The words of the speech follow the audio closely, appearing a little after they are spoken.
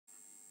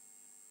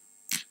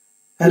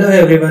Hello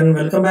everyone,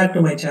 welcome back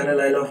to my channel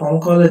I love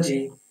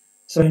pharmacology.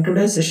 So in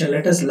today's session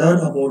let us learn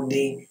about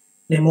the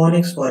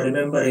mnemonics for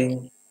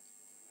remembering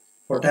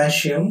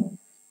potassium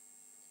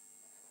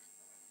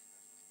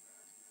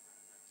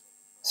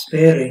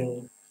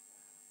sparing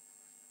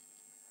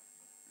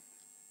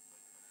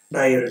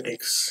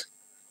diuretics.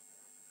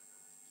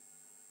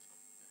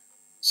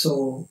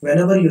 So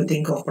whenever you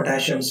think of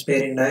potassium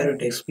sparing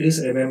diuretics,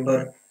 please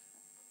remember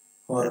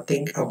or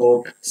think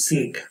about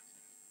SEAT.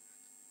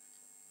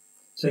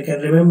 So you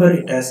can remember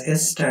it as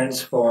S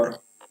stands for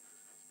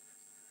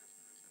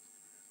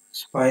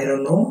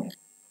spironolactone,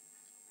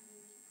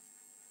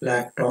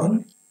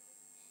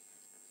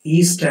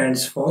 E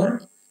stands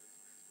for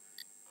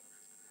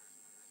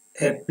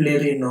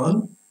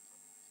eplerenone,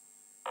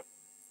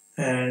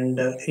 and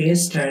A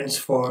stands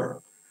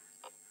for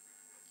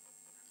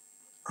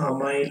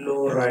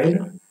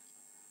amyloride,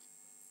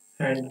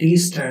 and T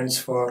stands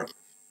for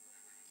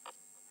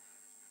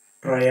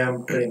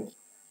triamtrin.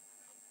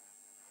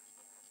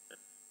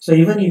 So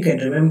even you can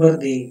remember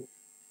the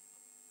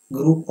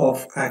group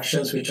of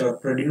actions which are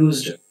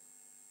produced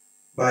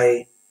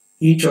by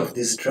each of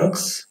these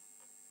drugs.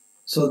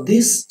 So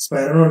this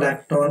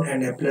spironolactone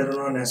and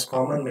eplerenone has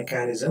common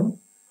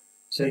mechanism.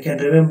 So you can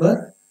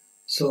remember,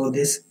 so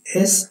this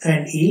S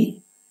and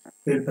E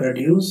will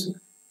produce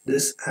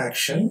this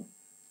action,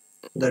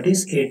 that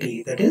is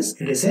AT, that is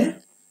it is a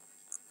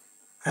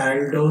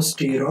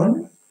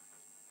aldosterone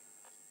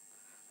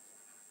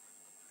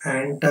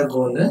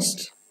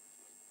antagonist,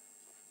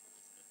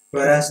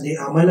 whereas the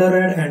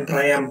amyloride and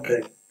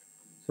triamtrin,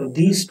 so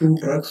these two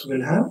drugs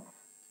will have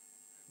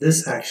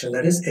this action,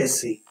 that is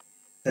SC,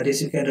 that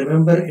is you can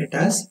remember it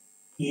as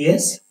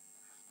ES,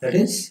 that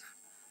is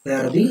they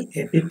are the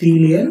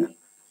epithelial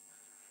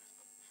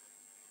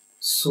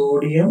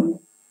sodium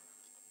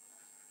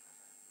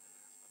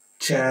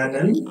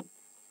channel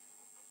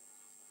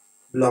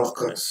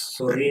blockers.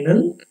 So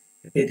renal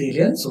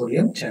epithelial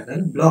sodium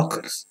channel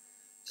blockers.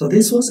 So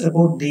this was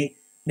about the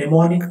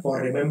mnemonic for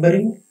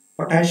remembering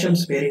potassium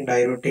sparing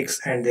diuretics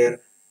and their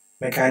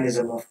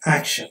mechanism of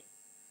action.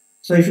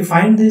 So if you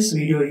find this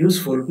video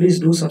useful, please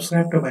do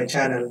subscribe to my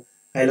channel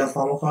I love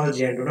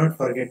pharmacology, and do not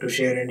forget to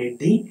share and hit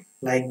the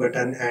like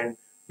button and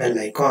bell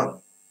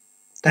icon.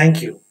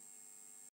 Thank you.